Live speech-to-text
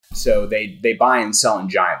So they buy and sell in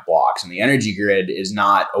giant blocks, and the energy grid is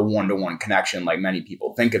not a one-to-one connection like many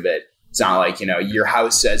people think of it. It's not like, your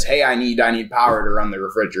house says, hey, I need power to run the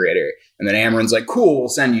refrigerator. And then Ameren's like, cool, we'll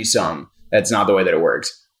send you some. That's not the way that it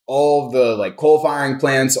works. All of the like coal firing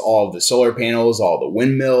plants, all of the solar panels, all the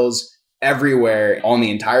windmills, everywhere on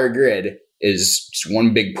the entire grid is just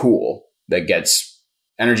one big pool that gets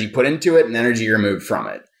energy put into it and energy removed from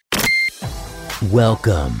it.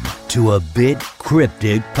 Welcome to A Bit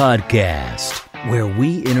Cryptic Podcast, where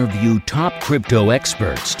we interview top crypto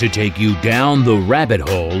experts to take you down the rabbit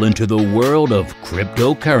hole into the world of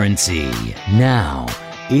cryptocurrency. Now,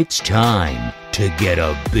 it's time to get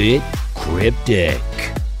a bit cryptic.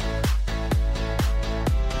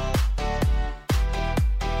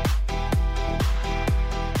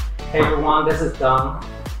 Hey everyone, this is Dom,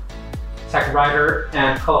 tech writer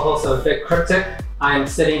and co-host of Bit Cryptic. I am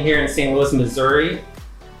sitting here in St. Louis, Missouri.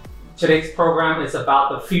 Today's program is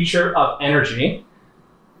about the future of energy.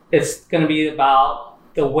 It's going to be about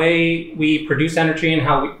the way we produce energy and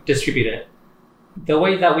how we distribute it. The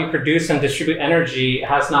way that we produce and distribute energy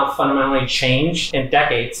has not fundamentally changed in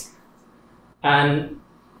decades. And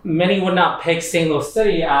many would not peg St. Louis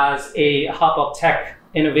City as a hub of tech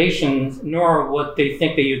innovations, nor would they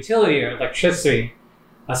think the utility or electricity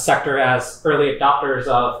a sector as early adopters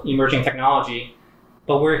of emerging technology.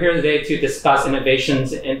 But we're here today to discuss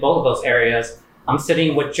innovations in both of those areas. I'm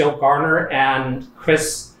sitting with Joe Gardner and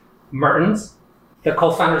Chris Mertens, the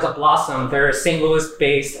co-founders of Blossom. They're a St.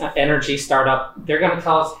 Louis-based energy startup. They're going to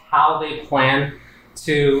tell us how they plan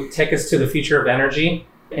to take us to the future of energy,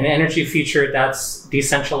 an energy future that's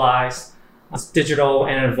decentralized, it's digital,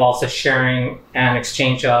 and involves a sharing and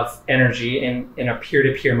exchange of energy in a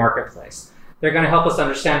peer-to-peer marketplace. They're going to help us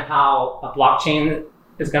understand how a blockchain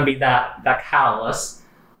is going to be that catalyst.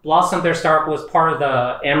 Blossom, their startup, was part of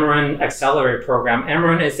the Ameren Accelerator program.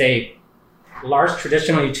 Ameren is a large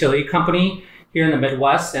traditional utility company here in the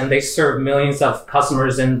Midwest, and they serve millions of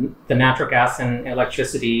customers in the natural gas and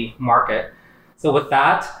electricity market. So with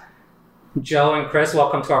that, Joe and Chris,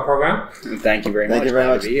 welcome to our program. Thank you very much.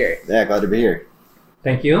 Glad to be here. Yeah, glad to be here.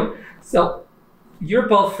 Thank you. So you're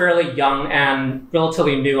both fairly young and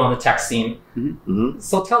relatively new on the tech scene. Mm-hmm.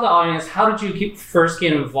 So tell the audience, how did you first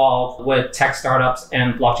get involved with tech startups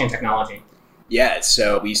and blockchain technology? Yeah,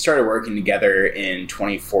 so we started working together in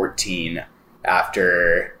 2014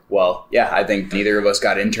 after, I think neither of us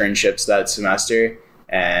got internships that semester.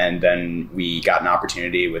 And then we got an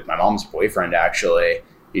opportunity with my mom's boyfriend, actually.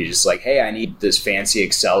 He's just like, hey, I need this fancy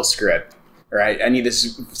Excel script, or I need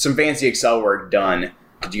some fancy Excel work done.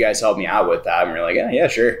 Could you guys help me out with that? And we're like, yeah,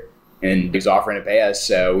 sure. And he was offering to pay us.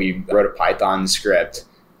 So we wrote a Python script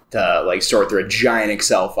to like sort through a giant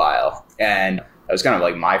Excel file. And that was kind of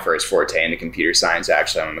like my first forte into computer science.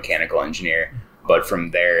 Actually, I'm a mechanical engineer. But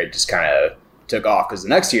from there, it just kind of took off because the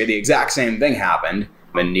next year, the exact same thing happened.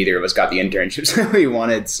 And neither of us got the internships that we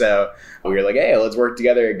wanted. So we were like, hey, let's work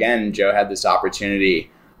together again. Joe had this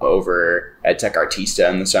opportunity over at Tech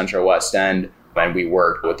Artista in the Central West End. And we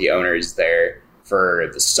worked with the owners there for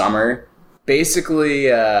the summer. Basically, we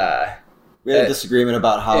had a disagreement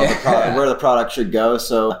about how where the product should go.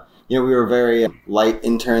 So, we were very light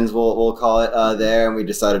interns, we'll call it, there, and we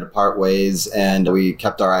decided to part ways, and we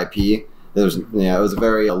kept our IP. It was a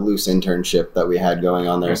very loose internship that we had going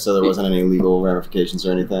on there, so there wasn't any legal ramifications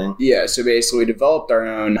or anything. Yeah, so basically we developed our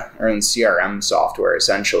own CRM software,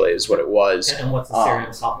 essentially, is what it was. And what's the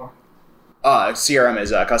CRM software? CRM is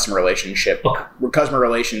customer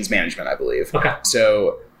relations management, I believe. Okay.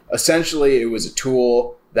 So essentially, it was a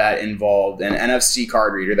tool that involved an NFC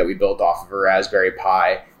card reader that we built off of a Raspberry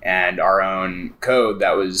Pi and our own code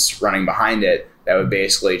that was running behind it that would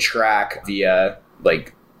basically track via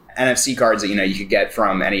like NFC cards that you could get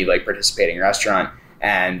from any like participating restaurant,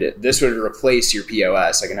 and this would replace your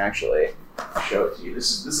POS. I can actually show it to you.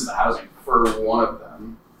 This is the housing for one of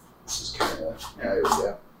them. This is kind of there we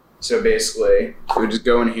go. So basically, it would just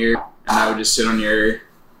go in here, and that would just sit on your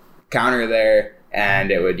counter there,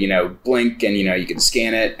 and it would, blink, and, you could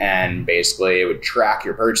scan it, and basically it would track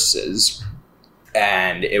your purchases,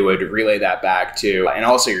 and it would relay that back to, and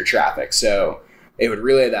also your traffic. So it would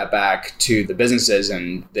relay that back to the businesses,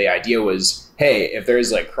 and the idea was, hey, if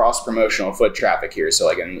there's like cross-promotional foot traffic here, so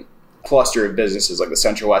like in a cluster of businesses like the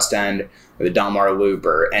Central West End, or the Del Mar Loop,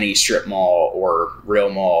 or any strip mall or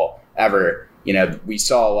real mall ever, we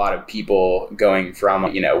saw a lot of people going from,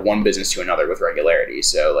 one business to another with regularity.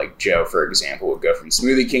 So like Joe, for example, would go from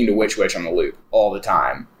Smoothie King to Which Wich on the Loop all the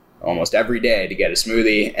time, almost every day, to get a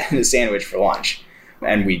smoothie and a sandwich for lunch.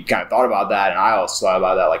 And we kind of thought about that. And I also thought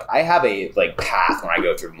about that. Like, I have a path when I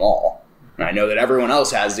go through the mall, and I know that everyone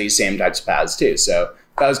else has these same types of paths too. So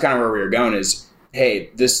that was kind of where we were going is, hey,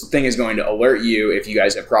 this thing is going to alert you if you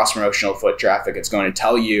guys have cross-promotional foot traffic. It's going to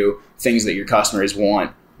tell you things that your customers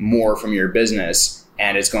want more from your business.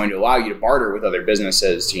 And it's going to allow you to barter with other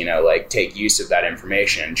businesses to, like take use of that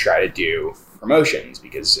information and try to do promotions.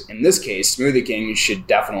 Because in this case, Smoothie King should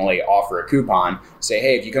definitely offer a coupon. Say,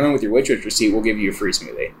 hey, if you come in with your WitchWitch receipt, we'll give you a free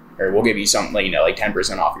smoothie. Or we'll give you something like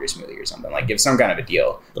 10% off your smoothie or something. Like give some kind of a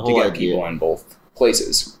deal to get people in both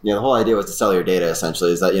places. Yeah, the whole idea was to sell your data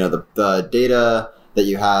essentially. Is that, the data that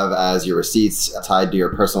you have as your receipts tied to your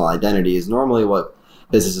personal identity is normally what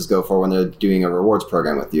businesses go for when they're doing a rewards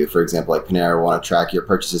program with you. For example, like Panera want to track your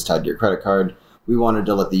purchases tied to your credit card. We wanted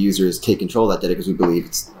to let the users take control of that data because we believe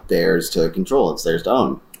it's theirs to control. It's theirs to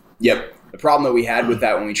own. Yep. The problem that we had with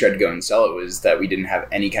that when we tried to go and sell it was that we didn't have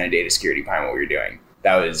any kind of data security behind what we were doing.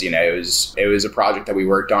 That was, it was a project that we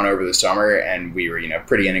worked on over the summer, and we were,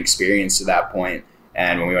 pretty inexperienced at that point.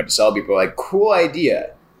 And when we went to sell, people were like, cool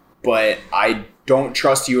idea, but I don't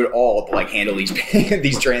trust you at all to handle these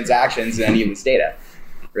these transactions and any of this data.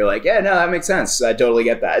 We're like, yeah, no, that makes sense. I totally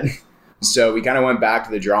get that. So we kind of went back to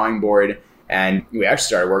the drawing board, and we actually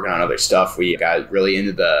started working on other stuff. We got really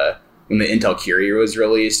into when the Intel Courier was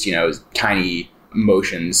released, it was a tiny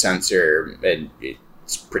motion sensor, and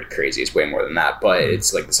it's pretty crazy. It's way more than that, but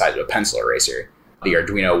it's like the size of a pencil eraser. The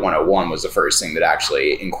Arduino 101 was the first thing that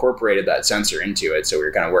actually incorporated that sensor into it. So we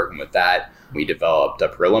were kind of working with that. We developed a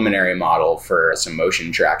preliminary model for some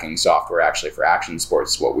motion tracking software, actually for action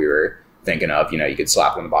sports, what we were thinking of. You could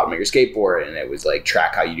slap on the bottom of your skateboard and it was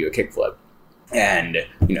track how you do a kickflip. And,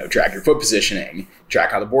 track your foot positioning,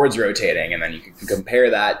 track how the board's rotating. And then you can compare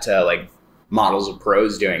that to models of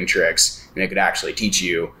pros doing tricks. And it could actually teach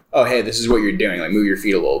you, oh, hey, this is what you're doing. Move your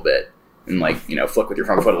feet a little bit and flick with your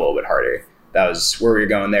front foot a little bit harder. That was where we were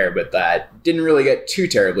going there. But that didn't really get too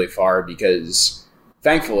terribly far because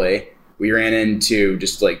thankfully we ran into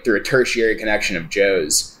just through a tertiary connection of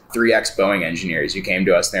Joe's 3X Boeing engineers who came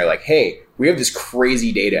to us and they're like, hey, we have this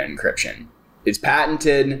crazy data encryption. It's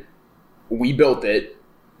patented. We built it,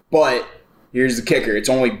 but here's the kicker. It's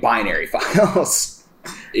only binary files.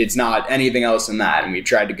 It's not anything else than that. And we've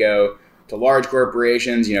tried to go to large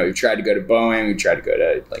corporations. We've tried to go to Boeing. We've tried to go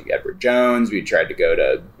to Edward Jones. We tried to go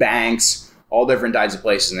to banks, all different types of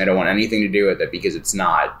places. And they don't want anything to do with it because it's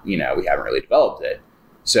not, we haven't really developed it.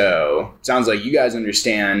 So it sounds like you guys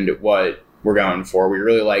understand what we're going for. We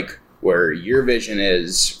really like where your vision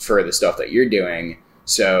is for the stuff that you're doing.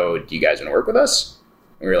 So do you guys want to work with us?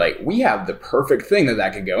 And we were like, we have the perfect thing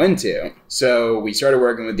that could go into. So we started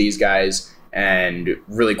working with these guys and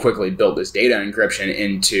really quickly built this data encryption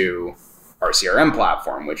into our CRM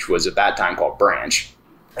platform, which was at that time called Branch.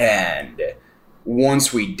 And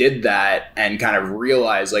once we did that and kind of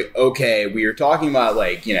realized okay, we were talking about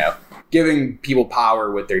giving people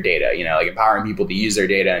power with their data, empowering people to use their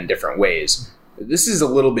data in different ways. This is a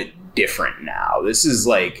little bit different now. This is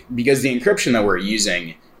because the encryption that we're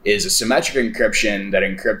using is a symmetric encryption that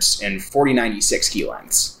encrypts in 4096 key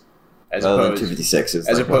lengths as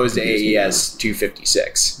opposed to AES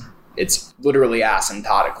 256. It's literally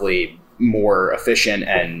asymptotically more efficient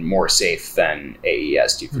and more safe than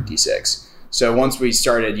AES 256. So once we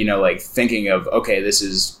started, thinking of, okay, this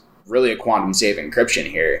is really a quantum safe encryption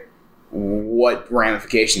here, what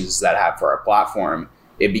ramifications does that have for our platform?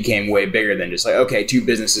 It became way bigger than just okay, two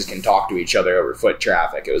businesses can talk to each other over foot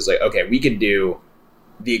traffic. It was okay, we could do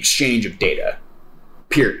the exchange of data,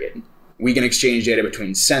 period. We can exchange data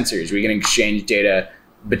between sensors. We can exchange data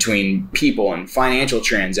between people and financial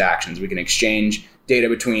transactions. We can exchange data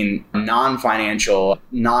between non-financial,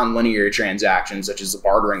 non-linear transactions, such as the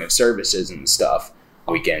bartering of services and stuff.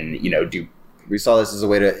 We can, do. We saw this as a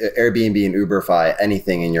way to Airbnb and Uberify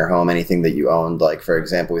anything in your home, anything that you owned. For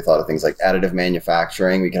example, we thought of things like additive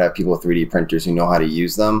manufacturing. We could have people with 3D printers who know how to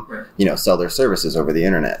use them, sell their services over the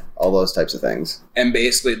internet, all those types of things. And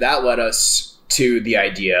basically that led us to the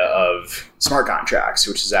idea of smart contracts,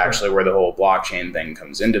 which is actually where the whole blockchain thing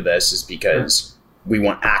comes into this, is because we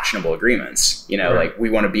want actionable agreements. We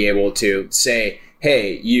want to be able to say,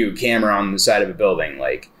 hey, you, camera on the side of a building,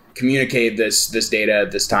 communicate this data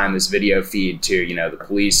at this time, this video feed to, the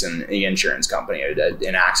police and the insurance company.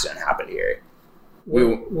 An accident happened here.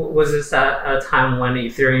 Was this at a time when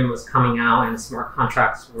Ethereum was coming out and smart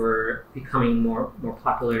contracts were becoming more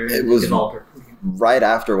popular? It was right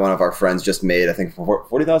after one of our friends just made, I think,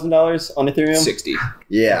 $40,000 on Ethereum. 60.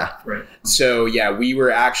 Yeah. Right. So yeah, we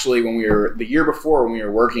were actually, the year before when we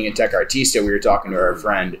were working at Tech Artista, we were talking to our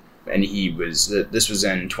friend, and this was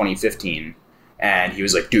in 2015. And he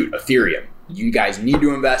was like, dude, Ethereum, you guys need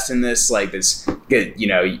to invest in this.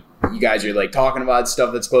 You guys are talking about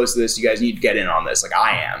stuff that's close to this. You guys need to get in on this.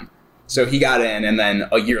 I am. So he got in, and then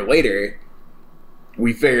a year later,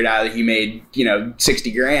 we figured out that he made,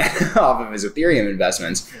 60 grand off of his Ethereum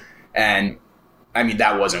investments. And I mean,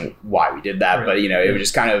 that wasn't why we did that, right. But, it was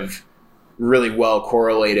just kind of really well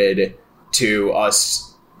correlated to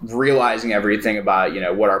us realizing everything about,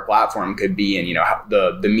 what our platform could be and,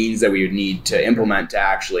 the means that we would need to implement to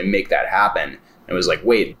actually make that happen. It was like,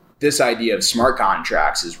 wait, this idea of smart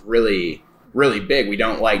contracts is really, really big. We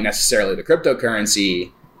don't like necessarily the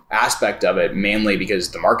cryptocurrency aspect of it, mainly because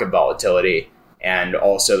of the market volatility and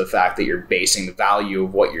also the fact that you're basing the value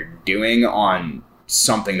of what you're doing on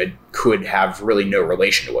something that could have really no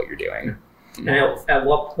relation to what you're doing. And at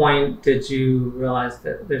what point did you realize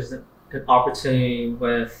that there's an opportunity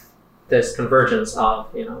with this convergence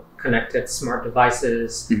of, connected smart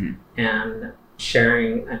devices and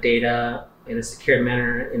sharing data in a secure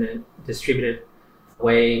manner, in a distributed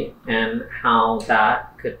way, and how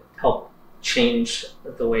that could help change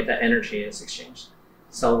the way that energy is exchanged?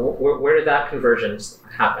 So where did that convergence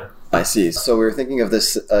happen? I see. So we were thinking of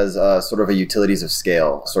this as sort of a utilities of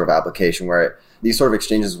scale sort of application where these sort of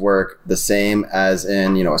exchanges work the same as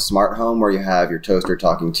in, a smart home where you have your toaster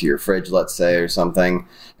talking to your fridge, let's say, or something.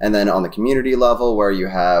 And then on the community level where you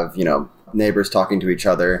have, neighbors talking to each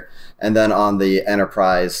other. And then on the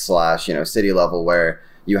enterprise / city level where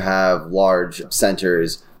you have large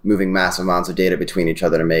centers moving massive amounts of data between each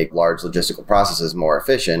other to make large logistical processes more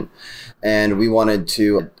efficient. And we wanted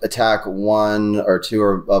to attack one or two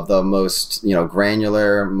of the most,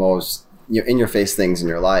 granular, most in-your-face things in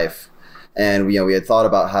your life. And we had thought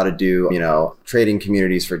about how to do, trading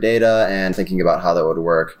communities for data and thinking about how that would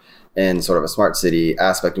work in sort of a smart city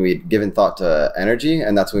aspect. And we'd given thought to energy,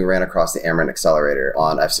 and that's when we ran across the Amarin Accelerator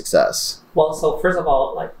on F-Success. Well, so first of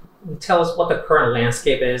all, tell us what the current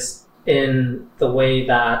landscape is in the way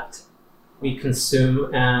that we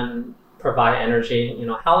consume and provide energy.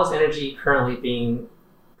 How is energy currently being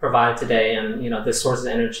provided today, and the sources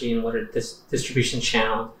of energy, and what are distribution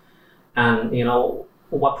channels, and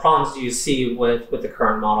what problems do you see with the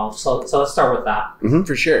current model? So let's start with that. Mm-hmm,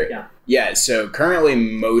 for sure. Yeah. So currently,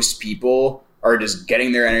 most people are just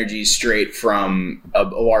getting their energy straight from a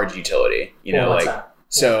large utility. What's that?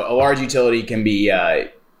 So a large utility can be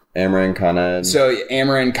Amarin, Con Ed. So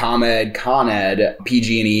Amarin, ComEd, Con Ed,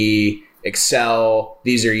 PG&E, Xcel.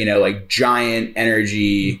 These are, giant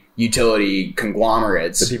energy utility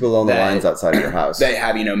conglomerates. The people on the lines outside of your house. That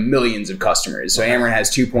have, millions of customers. So Amarin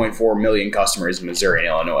has 2.4 million customers in Missouri and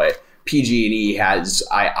Illinois. PG&E has,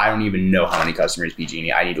 I don't even know how many customers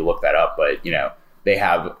PG&E, I need to look that up, but, they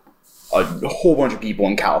have a whole bunch of people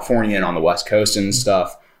in California and on the West Coast and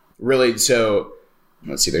stuff. Really, so...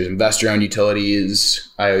 Let's see, there's investor-owned utilities,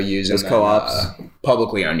 IOUs, there's co-ops,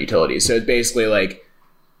 publicly owned utilities. So it's basically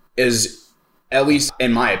is at least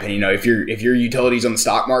in my opinion, if your utilities on the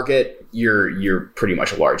stock market, you're pretty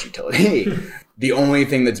much a large utility. The only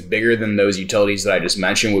thing that's bigger than those utilities that I just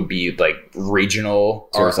mentioned would be regional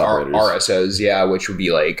RSOs, which would be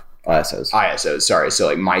ISOs. Sorry,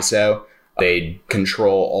 so MISO, they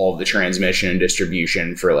control all of the transmission and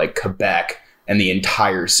distribution for Quebec and the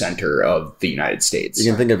entire center of the United States.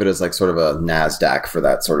 You can think of it as sort of a NASDAQ for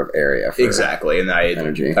that sort of area. For exactly. And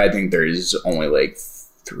energy. I think there's only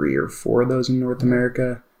 3 or 4 of those in North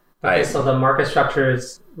America. Okay, so the market structure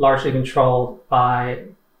is largely controlled by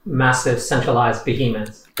massive centralized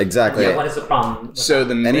behemoths. Exactly. Yeah, what is the problem? So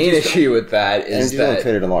the main issue with that is that energy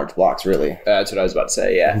traded in large blocks, really. That's what I was about to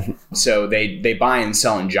say, yeah. So they buy and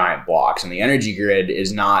sell in giant blocks, and the energy grid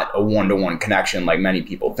is not a one-to-one connection like many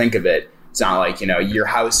people think of it. It's not like, your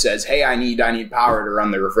house says, hey, I need power to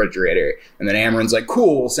run the refrigerator. And then Amarin's like,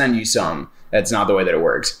 cool, we'll send you some. That's not the way that it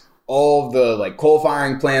works. All of the coal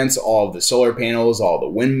firing plants, all of the solar panels, all the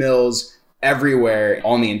windmills, everywhere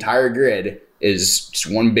on the entire grid is just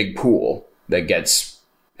one big pool that gets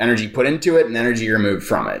energy put into it and energy removed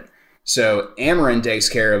from it. So Amarin takes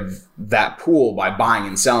care of that pool by buying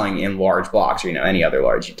and selling in large blocks or, any other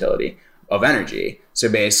large utility of energy. So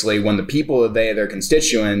basically when the people their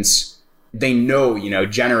constituents, they know,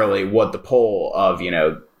 generally what the poll of,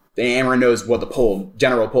 Amarin knows what the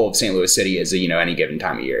general poll of St. Louis City is, any given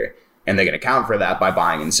time of year. And they can account for that by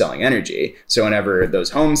buying and selling energy. So whenever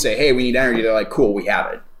those homes say, hey, we need energy, they're like, cool, we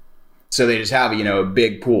have it. So they just have, a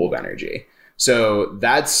big pool of energy. So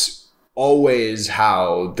that's always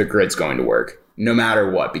how the grid's going to work, no matter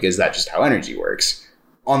what, because that's just how energy works.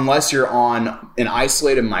 Unless you're on an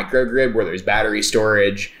isolated microgrid where there's battery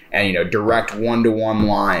storage and, direct one-to-one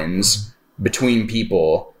lines between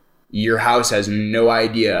people, your house has no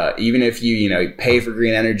idea, even if you, pay for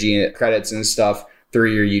green energy credits and stuff,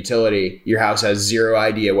 through your utility, your house has zero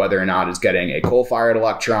idea whether or not it's getting a coal-fired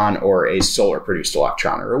electron or a solar-produced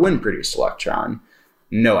electron or a wind-produced electron.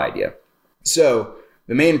 No idea. So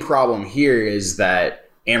the main problem here is that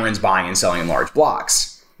Ameren's buying and selling in large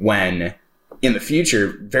blocks when in the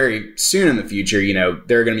future, very soon in the future,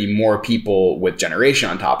 there are going to be more people with generation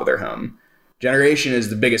on top of their home. Generation is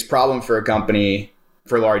the biggest problem for a company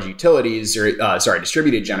for large utilities or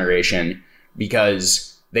distributed generation,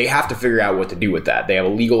 because they have to figure out what to do with that. They have a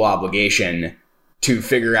legal obligation to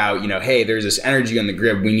figure out, hey, there's this energy on the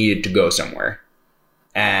grid, we need it to go somewhere.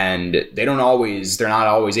 And they're not always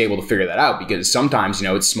able to figure that out, because sometimes,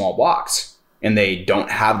 it's small blocks and they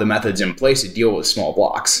don't have the methods in place to deal with small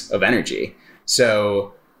blocks of energy.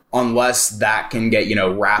 So unless that can get,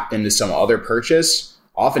 wrapped into some other purchase,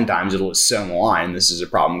 oftentimes it'll just sit on the line. This is a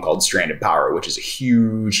problem called stranded power, which is a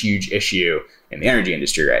huge, huge issue in the energy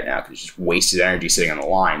industry right now, because it's just wasted energy sitting on the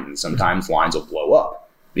line. And sometimes lines will blow up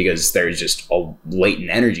because there's just a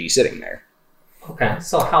latent energy sitting there. Okay,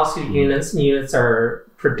 so house units are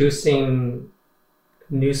producing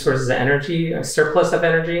new sources of energy, a surplus of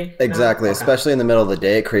energy? Exactly, Okay. Especially in the middle of the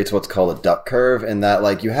day, it creates what's called a duck curve, in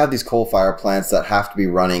that you have these coal-fired plants that have to be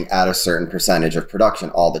running at a certain percentage of production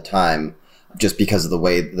all the time, just because of the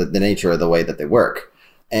way, the nature of the way that they work.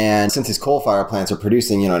 And since these coal-fired plants are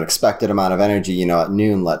producing, an expected amount of energy, at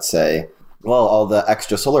noon, let's say, well, all the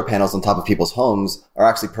extra solar panels on top of people's homes are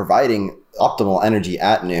actually providing optimal energy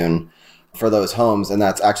at noon for those homes. And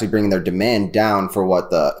that's actually bringing their demand down for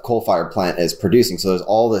what the coal-fired plant is producing. So there's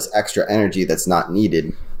all this extra energy that's not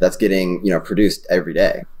needed that's getting, produced every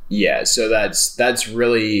day. Yeah. So that's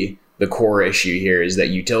really the core issue here, is that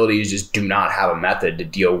utilities just do not have a method to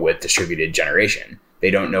deal with distributed generation. They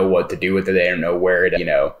don't know what to do with it. They don't know where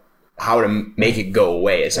to, how to make it go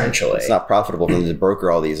away, essentially. It's not profitable for them to broker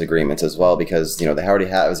all these agreements as well, because, they already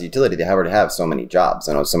have, as a utility, they already have so many jobs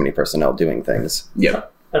and so many personnel doing things. Yep.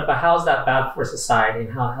 But how's that bad for society?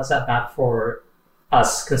 And how's that bad for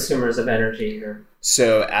us consumers of energy?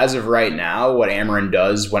 So as of right now, what Ameren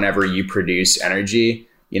does whenever you produce energy,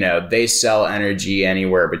 they sell energy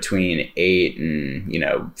anywhere between 8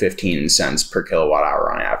 and, 15 cents per kilowatt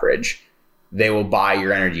hour on average. They will buy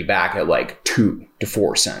your energy back at like 2 to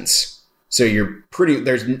 4 cents. So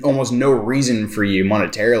there's almost no reason for you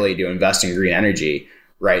monetarily to invest in green energy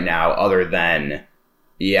right now, other than,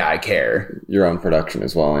 yeah, I care. Your own production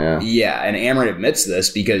as well, yeah. Yeah, and Ameren admits this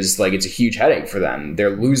because it's a huge headache for them.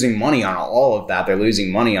 They're losing money on all of that. They're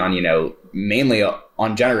losing money on, mainly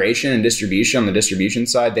on generation and distribution. On the distribution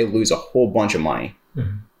side, they lose a whole bunch of money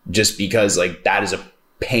just because that is a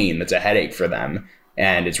pain. That's a headache for them.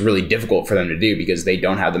 And it's really difficult for them to do because they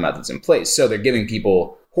don't have the methods in place. So they're giving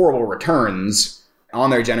people horrible returns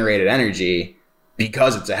on their generated energy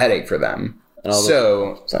because it's a headache for them.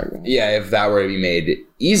 If that were to be made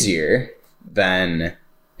easier, then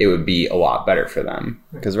it would be a lot better for them.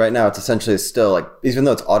 Because right now it's essentially still even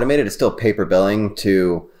though it's automated, it's still paper billing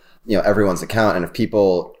to, everyone's account. And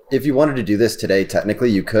if you wanted to do this today, technically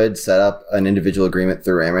you could set up an individual agreement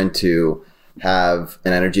through Ameren to have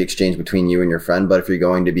an energy exchange between you and your friend. But if you're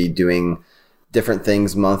going to be doing different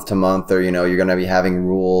things month to month, or, you're going to be having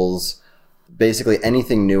rules, basically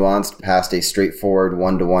anything nuanced past a straightforward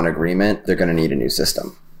one-to-one agreement, they're going to need a new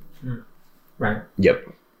system. Right.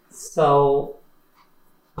 Yep. So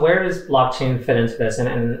where does blockchain fit into this,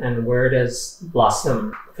 and where does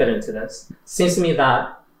Blossom fit into this? It seems to me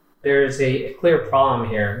that there's a clear problem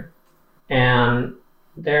here, and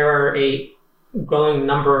there are a growing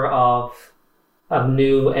number of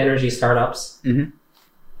new energy startups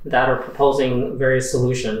that are proposing various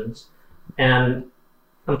solutions. And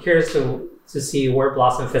I'm curious to see where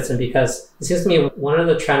Blossom fits in, because it seems to me one of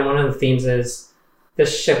the themes is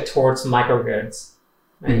this shift towards microgrids,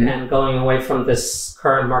 right? And going away from this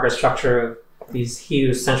current market structure of these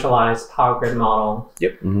huge centralized power grid model.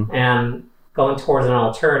 Yep. And going towards an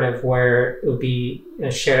alternative where it would be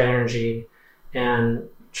shared energy and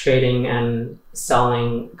trading and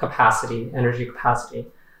selling energy capacity.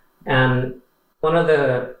 And one of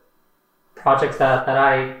the projects that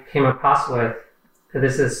I came across with,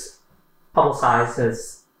 this is publicized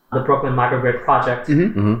as the Brooklyn Microgrid Project.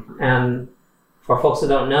 And for folks who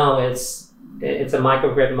don't know, it's a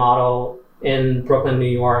microgrid model in Brooklyn, New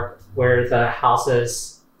York, where the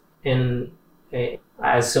houses in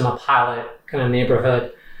I assume a pilot kind of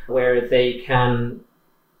neighborhood where they can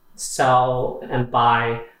sell and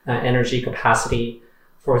buy energy capacity.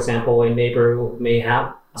 For example, a neighbor who may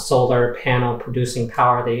have a solar panel producing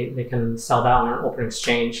power, they can sell that on an open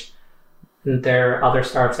exchange. And there are other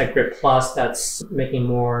startups like Grid Plus that's making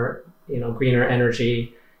more, greener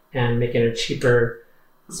energy and making it cheaper.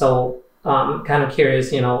 So kind of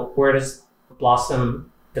curious, where does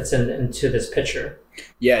Blossom fits into this picture?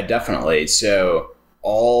 Yeah, definitely. So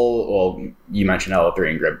you mentioned Elo3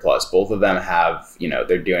 and Grid Plus. Both of them have,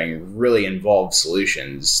 they're doing really involved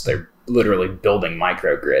solutions. They're literally building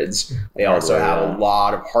microgrids. They also have a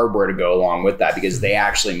lot of hardware to go along with that because they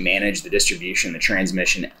actually manage the distribution, the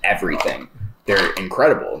transmission, everything. They're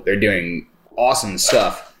incredible. They're doing awesome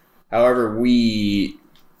stuff. However, we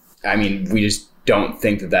just don't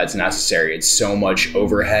think that that's necessary. It's so much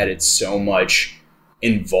overhead. It's so much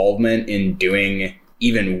involvement in doing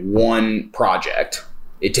even one project.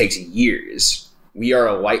 It takes years. We are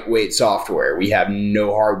a lightweight software. We have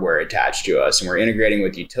no hardware attached to us, and we're integrating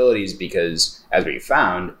with utilities because, as we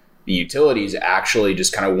found, the utilities actually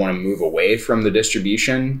just kind of want to move away from the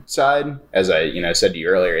distribution side. As I said to you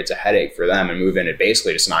earlier, it's a headache for them and move into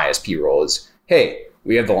basically just an ISP role. Is, hey,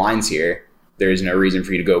 we have the lines here. There's no reason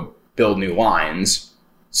for you to go build new lines.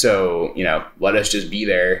 So, let us just be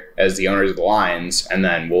there as the owners of the lines, and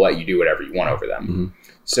then we'll let you do whatever you want over them. Mm-hmm.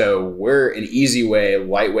 So we're an easy way,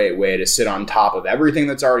 lightweight way to sit on top of everything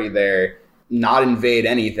that's already there, not invade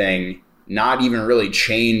anything, not even really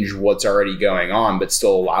change what's already going on, but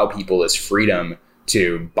still allow people this freedom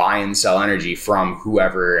to buy and sell energy from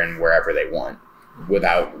whoever and wherever they want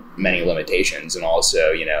without many limitations. And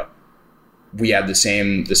also, we have the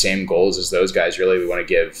same goals as those guys. Really, we want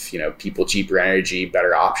to give people cheaper energy,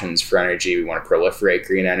 better options for energy. We want to proliferate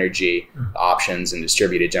green energy options and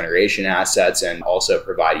distributed generation assets, and also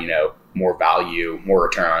provide more value, more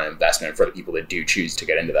return on investment for the people that do choose to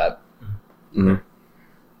get into that. Mm-hmm.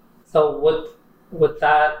 So with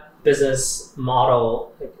that business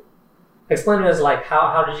model, explain to us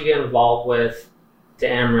how did you get involved with the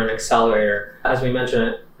Ameren Accelerator? As we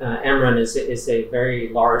mentioned, Ameren is a very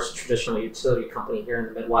large traditional utility company here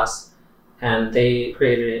in the Midwest, and they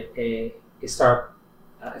created a startup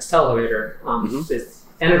accelerator, this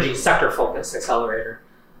energy sector focused accelerator,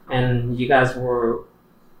 and you guys were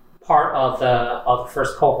part of the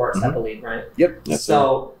first cohorts, I believe, right? Yep. Yes,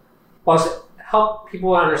 so, help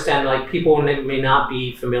people understand. People may not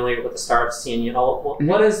be familiar with the startup scene.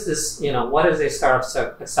 What is this? What is a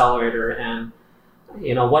startup accelerator, and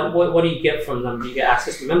what do you get from them? Do you get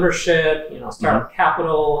access to membership, startup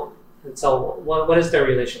capital? And so what is their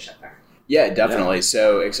relationship there? Yeah, definitely. Yeah.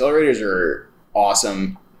 So accelerators are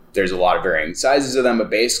awesome. There's a lot of varying sizes of them, but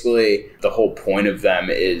basically the whole point of them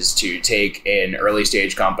is to take an early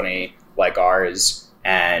stage company like ours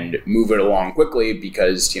and move it along quickly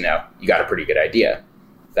because, you got a pretty good idea.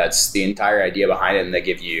 That's the entire idea behind it. And they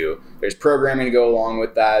give there's programming to go along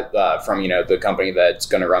with that from, the company that's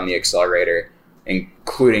going to run the accelerator,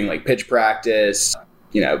 including pitch practice,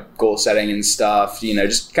 goal setting and stuff,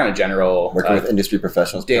 just kind of general working with industry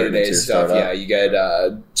professionals, day-to-day stuff. Startup. Yeah, you get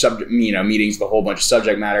meetings with a whole bunch of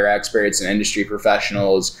subject matter experts and industry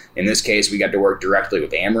professionals. In this case, we got to work directly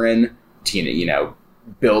with Ameren to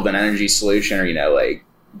build an energy solution or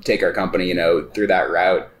take our company through that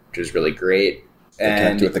route, which was really great.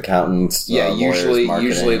 And connect with accountants. Yeah,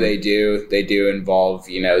 usually they do involve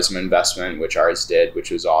some investment, which ours did,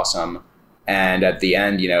 which was awesome. And at the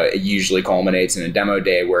end, it usually culminates in a demo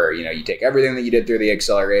day where, you take everything that you did through the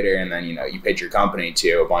accelerator and then, you pitch your company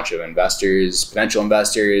to a bunch of investors, potential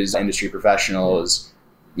investors, industry professionals,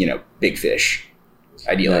 big fish,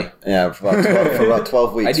 ideally. Yeah, for about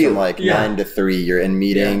 12 weeks, from 9 to 3, you're in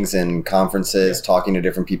meetings and conferences, talking to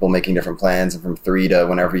different people, making different plans. And from 3 to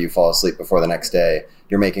whenever you fall asleep before the next day,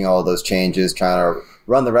 you're making all of those changes, trying to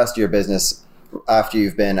run the rest of your business after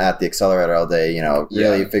you've been at the accelerator all day,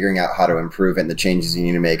 really figuring out how to improve it and the changes you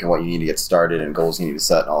need to make and what you need to get started and goals you need to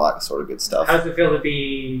set and all that sort of good stuff. How does it feel to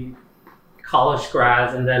be college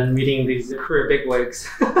grads and then meeting these career bigwigs?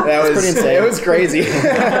 That was pretty insane. It was crazy.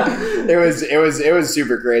 it was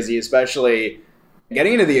super crazy, especially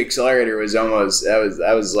getting into the accelerator was almost,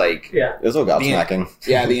 that was like... Yeah. It was a little gobsmacking.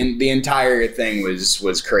 The entire thing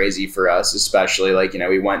was crazy for us, especially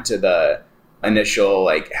we went to the initial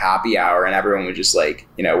happy hour and everyone was just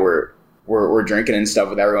we're drinking and stuff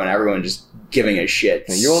with everyone just giving a shit.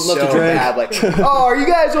 You're old enough to drink. Bad. Oh, are you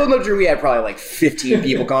guys old enough to drink? We had probably 15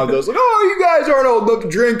 people come up to us oh, you guys aren't old enough to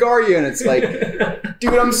drink, are you? And it's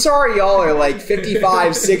dude, I'm sorry y'all are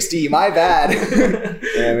 55, 60, my bad.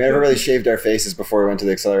 Yeah, we never really shaved our faces before we went to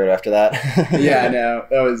the accelerator after that. Yeah, no,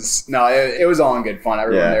 it was all in good fun.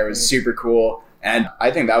 Everyone there was super cool. And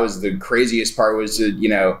I think that was the craziest part was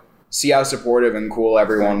to, see how supportive and cool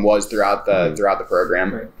everyone was throughout the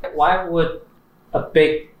program. Right. Why would a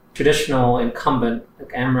big traditional incumbent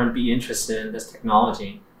like Ameren be interested in this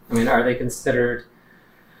technology? I mean, are they considered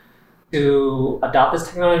to adopt this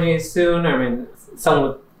technology soon? I mean, some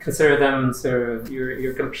would consider them sort of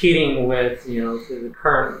you're competing with the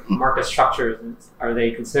current market structures? Are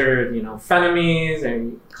they considered frenemies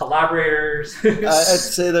and collaborators? I'd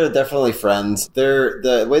say they're definitely friends.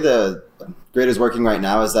 The way the grid is working right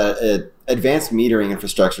now is that advanced metering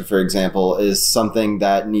infrastructure, for example, is something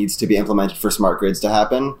that needs to be implemented for smart grids to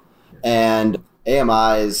happen. And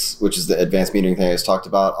AMIs, which is the advanced metering thing I just talked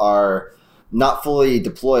about, are not fully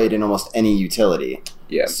deployed in almost any utility.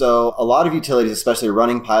 Yeah. So a lot of utilities, especially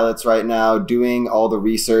running pilots right now, doing all the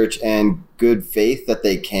research and good faith that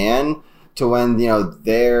they can to when,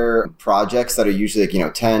 their projects that are usually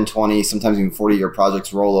 10, 20, sometimes even 40-year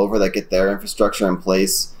projects roll over that get their infrastructure in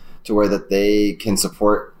place to where that they can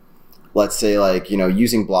support, let's say,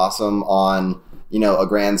 using Blossom on, a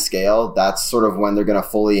grand scale. That's sort of when they're going to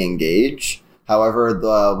fully engage. However,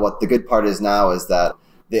 what the good part is now is that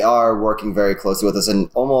they are working very closely with us and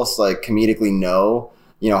almost comedically know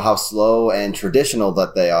how slow and traditional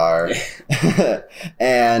that they are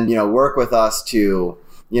and, work with us to,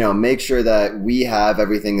 make sure that we have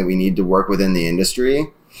everything that we need to work within the industry.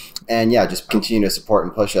 And yeah, just continue to support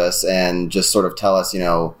and push us and just sort of tell us,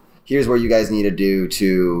 here's what you guys need to do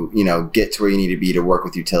to, get to where you need to be to work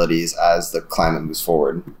with utilities as the climate moves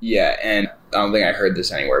forward. Yeah. And I don't think I heard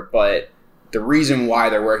this anywhere, but the reason why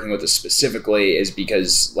they're working with us specifically is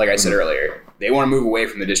because, like I said earlier, they want to move away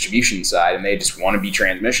from the distribution side and they just want to be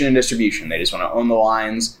transmission and distribution. They just want to own the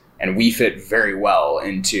lines, and we fit very well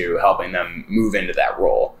into helping them move into that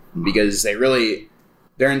role because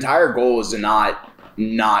their entire goal is to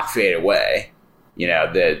not fade away.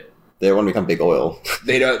 That they want to become big oil.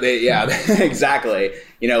 Exactly.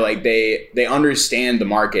 They understand the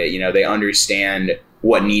market, they understand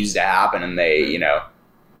what needs to happen, and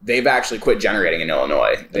they've actually quit generating in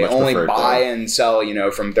Illinois. They only buy and sell,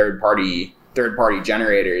 from third party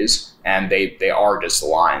generators, and they are just the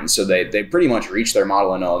lines. So they pretty much reached their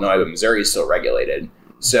model in Illinois, but Missouri is still regulated.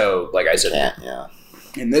 So, like I said,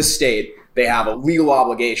 in this state, they have a legal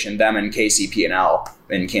obligation, them and KCP&L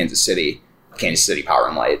in Kansas City Power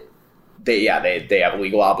and Light. They have a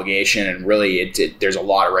legal obligation, and really there's a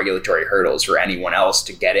lot of regulatory hurdles for anyone else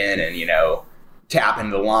to get in and, tap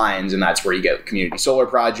into the lines, and that's where you get community solar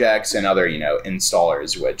projects and other,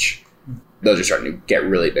 installers, which those are starting to get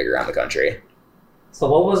really big around the country. So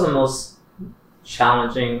what was the most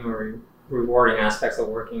challenging or rewarding aspects of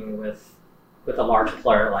working with a large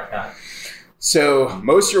player like that? So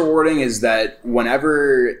most rewarding is that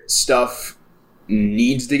whenever stuff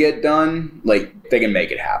needs to get done, they can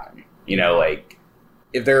make it happen.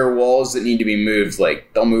 If there are walls that need to be moved,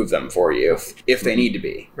 they'll move them for you if they need to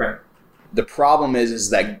be. Right. The problem is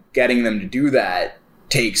that getting them to do that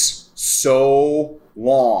takes so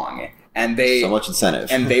long, and so much incentive,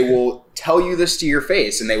 and they will tell you this to your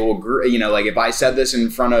face, and they will agree. If I said this in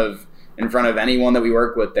front of anyone that we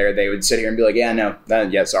work with there, they would sit here and be like,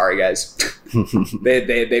 sorry guys.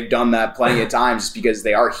 They've done that plenty of times just because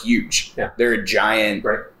they are huge. Yeah. They're a giant.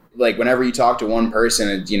 Right. Whenever you talk to one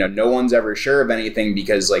person, no one's ever sure of anything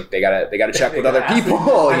because they gotta check with other people.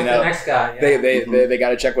 The next guy. Yeah. They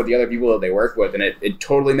gotta check with the other people that they work with, and it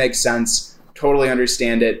totally makes sense. Totally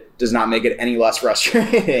understand it. Does not make it any less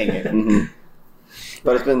frustrating.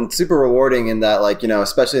 But it's been super rewarding in that,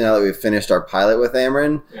 especially now that we've finished our pilot with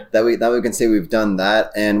Ameren, that we can say we've done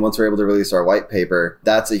that, and once we're able to release our white paper,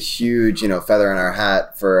 that's a huge feather in our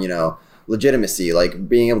hat for legitimacy,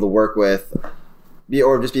 being able to work with.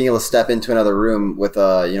 Or just being able to step into another room with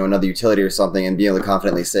another utility or something and being able to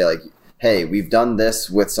confidently say hey, we've done this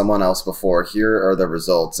with someone else before. Here are the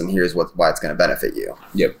results, and here's why it's going to benefit you.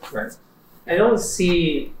 Yep. Right. I don't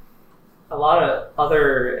see a lot of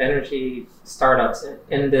other energy startups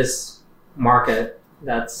in this market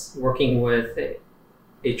that's working with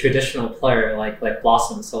a traditional player like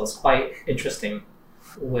Blossom. So it's quite interesting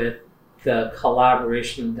with the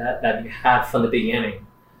collaboration that you had from the beginning.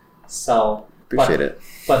 So. Appreciate it.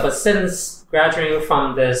 But since graduating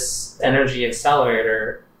from this energy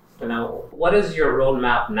accelerator, what is your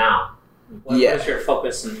roadmap now? What is your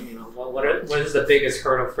focus, and what is the biggest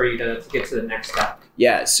hurdle for you to get to the next step?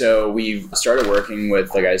 Yeah, so we've started working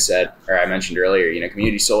with, like I said, or I mentioned earlier,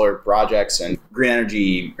 community solar projects and green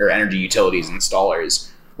energy or energy utilities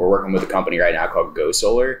installers. We're working with a company right now called Go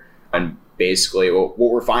Solar, and basically what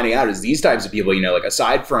we're finding out is these types of people,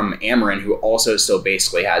 aside from Ameren, who also still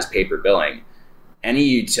basically has paper billing.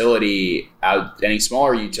 Any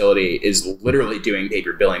smaller utility is literally doing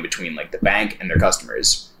paper billing between the bank and their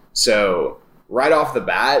customers. So right off the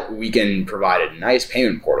bat, we can provide a nice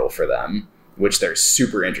payment portal for them, which they're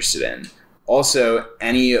super interested in. Also,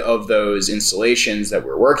 any of those installations that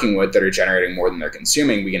we're working with that are generating more than they're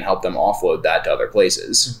consuming, we can help them offload that to other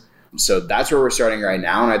places. So that's where we're starting right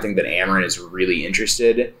now. And I think that Ameren is really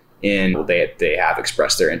interested in, they have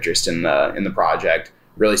expressed their interest in the project,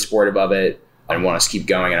 really supportive of it and want us to keep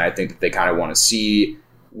going. And I think that they kind of want to see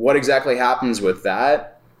what exactly happens with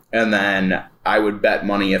that. And then I would bet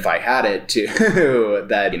money if I had it to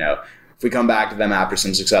that, if we come back to them after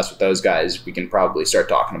some success with those guys, we can probably start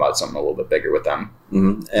talking about something a little bit bigger with them.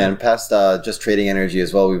 Mm-hmm. And past just trading energy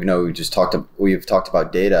as well, we've talked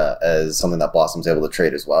about data as something that Blossom's able to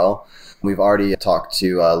trade as well. We've already talked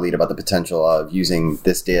to LEED about the potential of using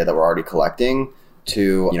this data that we're already collecting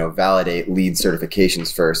to validate LEED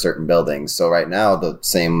certifications for certain buildings. So right now, the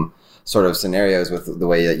same sort of scenarios with the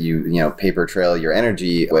way that you paper trail your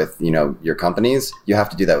energy with your companies, you have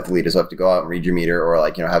to do that with LEED. So you have to go out and read your meter, or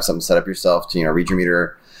have something set up yourself to read your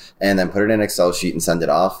meter and then put it in an Excel sheet and send it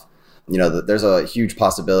off. There's a huge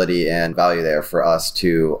possibility and value there for us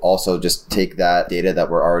to also just take that data that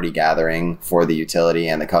we're already gathering for the utility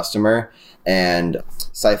and the customer and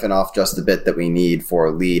siphon off just the bit that we need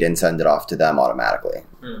for LEED and send it off to them automatically.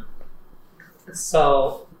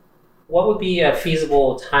 So what would be a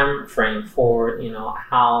feasible time frame for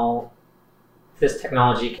how this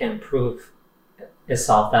technology can prove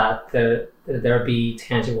itself, that there be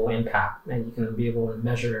tangible impact and you can be able to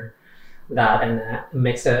measure that, and that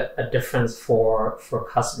makes a difference for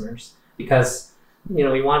customers? Because we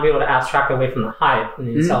want to be able to abstract away from the hype.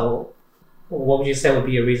 And so what would you say would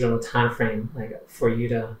be a reasonable time frame for you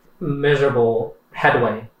to measurable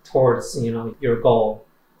headway towards your goal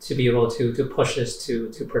to be able to push this to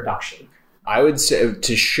production? I would say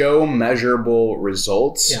to show measurable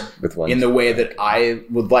results in the way that I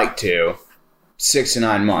would like to, 6 to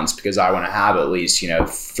 9 months, because I want to have at least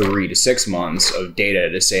 3 to 6 months of data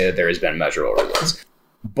to say that there has been measurable results.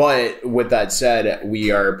 But with that said, we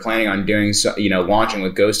are planning on doing launching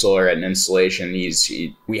with Go Solar at an installation.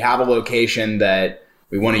 We have a location that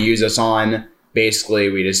we want to use us on. Basically,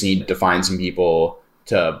 we just need to find some people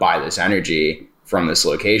to buy this energy from this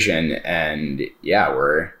location, and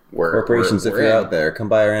we're corporations, if you're out there, come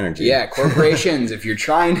buy our energy. Yeah, corporations, if you're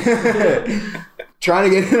trying to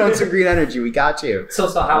get in on some green energy, we got you. So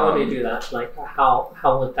how would we do that?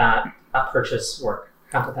 How would that purchase work?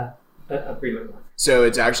 How would that agreement work? So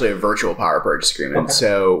it's actually a virtual power purchase agreement. Okay.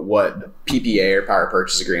 So what PPA or power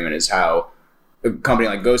purchase agreement is how a company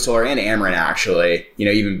like Go Solar and Ameren actually,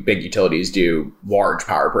 even big utilities do large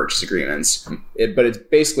power purchase agreements. But it's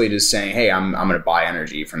basically just saying, hey, I'm going to buy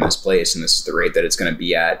energy from this place, and this is the rate that it's going to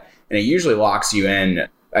be at. And it usually locks you in.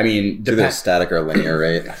 I mean, either static or linear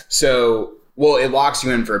rate. So, it locks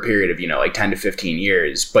you in for a period of 10 to 15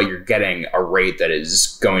 years, but you're getting a rate that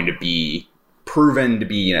is going to be proven to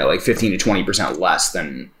be 15 to 20% less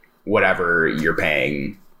than whatever you're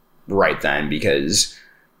paying right then, because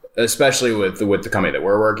especially with the company that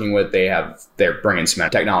we're working with, they're bringing some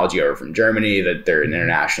technology over from Germany, that they're an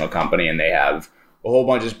international company, and they have a whole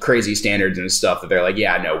bunch of crazy standards and stuff that they're like,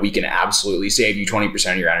 yeah, no, we can absolutely save you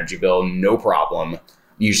 20% of your energy bill, no problem,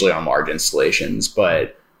 usually on large installations.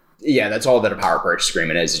 But yeah, that's all that a power purchase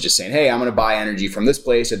agreement is just saying, hey, I'm going to buy energy from this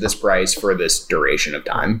place at this price for this duration of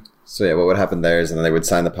time. So yeah, what would happen there is, and then they would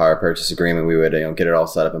sign the power purchase agreement. We would get it all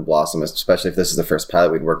set up in Blossom, especially if this is the first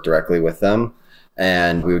pilot, we'd work directly with them.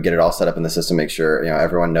 And we would get it all set up in the system, make sure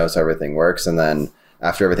everyone knows how everything works. And then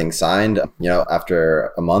after everything's signed,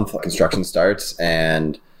 after a month, construction starts.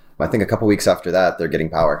 And I think a couple weeks after that, they're getting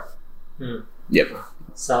power. Yep.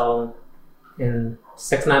 So in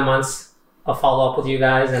 6 to 9 months, I'll follow up with you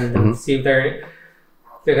guys and see if there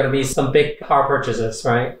are going to be some big power purchases,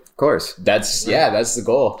 right? Of course. That's the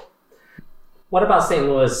goal. What about St.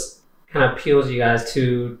 Louis kind of appeals you guys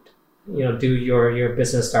to do your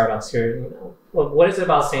business startups here? What is it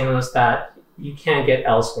about St. Louis that you can't get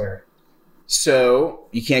elsewhere? So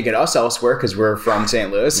you can't get us elsewhere because we're from St.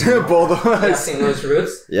 Louis. Both of us. Yeah, St. Louis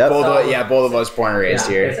roots. Yeah. Both of us born and raised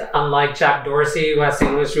here. It's unlike Jack Dorsey, who has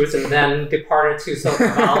St. Louis roots and then departed to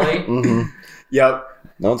Silicon Valley. Yep.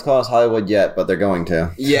 No one's calling us Hollywood yet, but they're going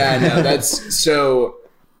to. Yeah, no, that's so.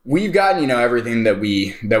 We've gotten everything that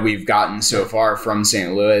we've gotten so far from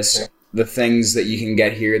St. Louis. Right. The things that you can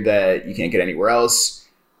get here that you can't get anywhere else.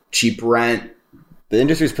 Cheap rent. The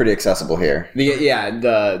industry is pretty accessible here.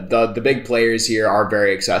 The big players here are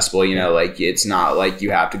very accessible. It's not like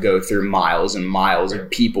you have to go through miles and miles of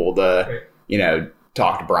people to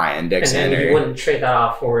talk to Brian Dixon. And then you wouldn't trade that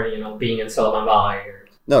off for being in Silicon Valley.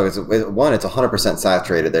 No, it's 100%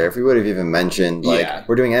 saturated there. If we would have even mentioned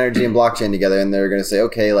we're doing energy and blockchain together, and they're going to say,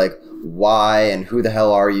 okay, why and who the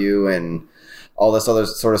hell are you and all this other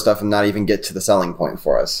sort of stuff, and not even get to the selling point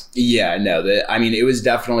for us. Yeah, no, it was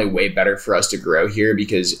definitely way better for us to grow here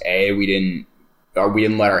because we didn't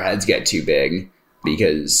let our heads get too big.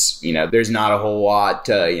 because, there's not a whole lot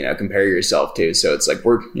to, compare yourself to. So it's like,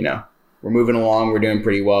 we're moving along. We're doing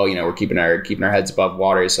pretty well. We're keeping our heads above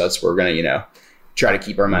water. So that's where we're going to, try to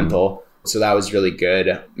keep our mental. So that was really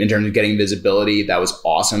good. In terms of getting visibility, that was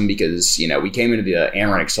awesome because, we came into the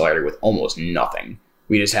Amarin accelerator with almost nothing.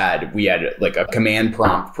 We had like a command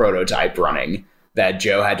prompt prototype running that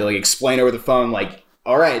Joe had to like explain over the phone, like,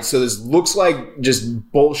 all right, so this looks like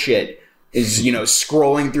just bullshit is,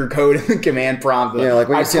 scrolling through code in the command prompt. Yeah, like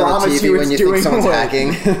when you see on the TV when you think someone's hacking.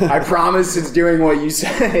 I promise it's doing what you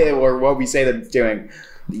say or what we say that it's doing.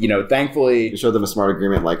 Thankfully... You showed them a smart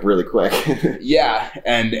agreement, like, really quick. Yeah,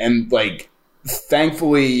 and like,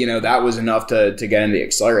 thankfully, that was enough to get into the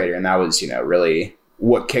accelerator, and that was, really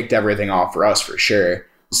what kicked everything off for us, for sure.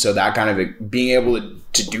 So that kind of being able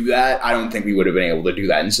to do that, I don't think we would have been able to do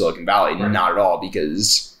that in Silicon Valley, right. Not at all,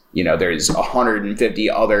 because, there's 150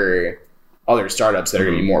 other startups that are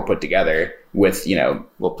going to be more put together with,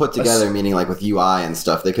 Well, put together meaning like with UI and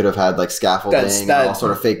stuff. They could have had like scaffolding and all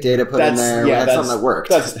sort of fake data put in there. Yeah, that's something that worked.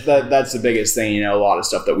 That's the biggest thing, a lot of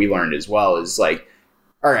stuff that we learned as well is like,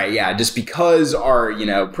 all right, yeah, just because our,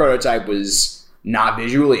 prototype was not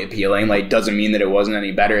visually appealing, like doesn't mean that it wasn't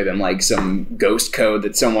any better than like some ghost code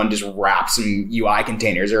that someone just wrapped some UI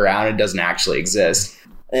containers around. It doesn't actually exist.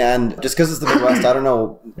 And just because it's the Midwest, I don't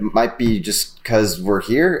know, it might be just because we're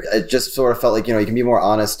here. It just sort of felt like, you can be more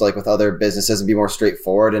honest like with other businesses and be more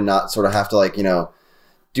straightforward and not sort of have to like,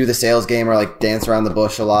 do the sales game or like dance around the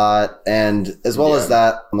bush a lot. And as well as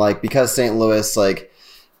that, like because St. Louis like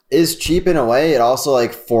is cheap in a way, it also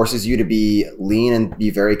like forces you to be lean and be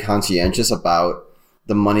very conscientious about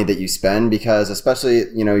the money that you spend because especially,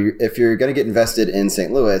 if you're going to get invested in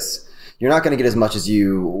St. Louis, you're not going to get as much as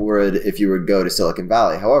you would if you would go to Silicon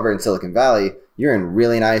Valley. However, in Silicon Valley, you're in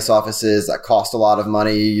really nice offices that cost a lot of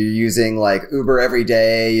money. You're using like Uber every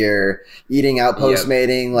day. You're eating out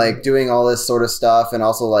Postmating, like doing all this sort of stuff. And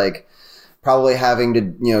also like probably having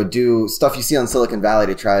to, do stuff you see on Silicon Valley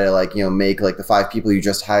to try to like, make like the 5 people you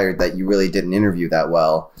just hired that you really didn't interview that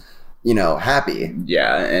well, happy.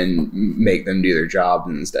 Yeah, and make them do their job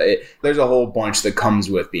and stuff. There's a whole bunch that comes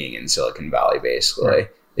with being in Silicon Valley, basically. Right.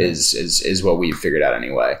 Is what we've figured out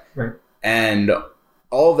anyway. Right. And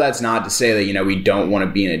all of that's not to say that, we don't want to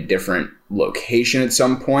be in a different location at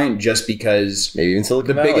some point just because maybe in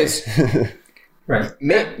Silicon Valley. Biggest right.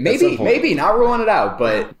 Maybe not ruling it out,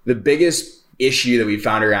 but the biggest issue that we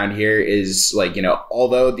found around here is like,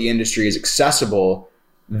 although the industry is accessible,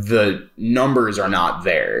 the numbers are not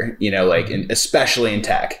there, especially in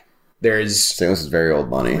tech. This is very old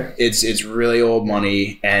money. It's really old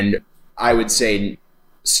money. And I would say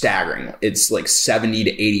staggering. It's like 70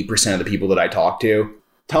 to 80% of the people that I talk to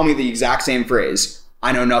tell me the exact same phrase.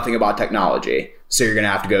 I know nothing about technology, so you're going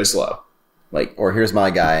to have to go slow. Like, or here's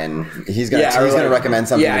my guy and he's going to recommend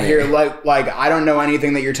something. Yeah, here, like I don't know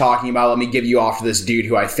anything that you're talking about. Let me give you off to this dude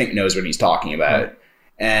who I think knows what he's talking about. Right.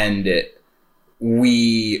 And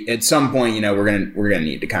we, at some point, we're going to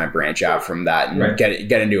need to kind of branch out from that and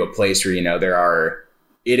get into a place where,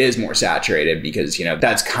 it is more saturated because,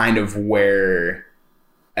 that's kind of where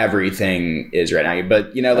everything is right now,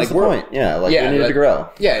 but that's like we're point. We need to grow.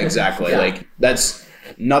 Yeah, exactly. Like that's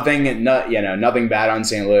nothing bad on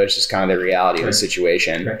St. Louis, just kind of the reality of the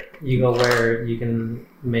situation. Right. You go where you can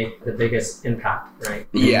make the biggest impact, right?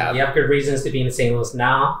 Yeah. You have good reasons to be in St. Louis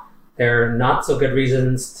now. There are not so good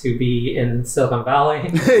reasons to be in Silicon Valley.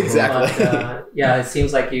 Exactly. But, it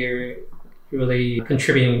seems like you're really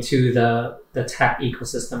contributing to the tech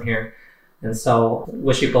ecosystem here. And so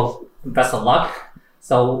wish you both best of luck.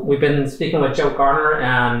 So we've been speaking with Joe Garner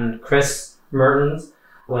and Chris Mertens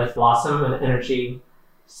with Blossom, an energy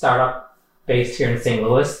startup based here in St.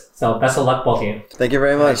 Louis. So best of luck, both of you. Thank you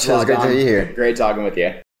very much. It was great to be here. Great talking with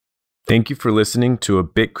you. Thank you for listening to A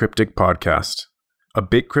Bit Cryptic Podcast. A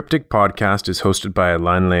Bit Cryptic Podcast is hosted by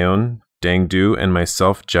Alain Leon, Dang Du, and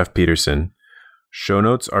myself, Jeff Peterson. Show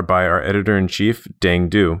notes are by our editor-in-chief, Dang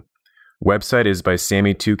Du. Website is by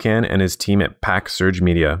Sammy Toucan and his team at Pack Surge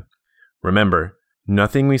Media. Remember,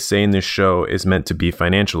 nothing we say in this show is meant to be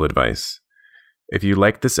financial advice. If you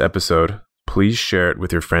liked this episode, please share it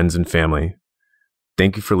with your friends and family.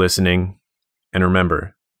 Thank you for listening, and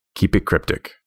remember, keep it cryptic.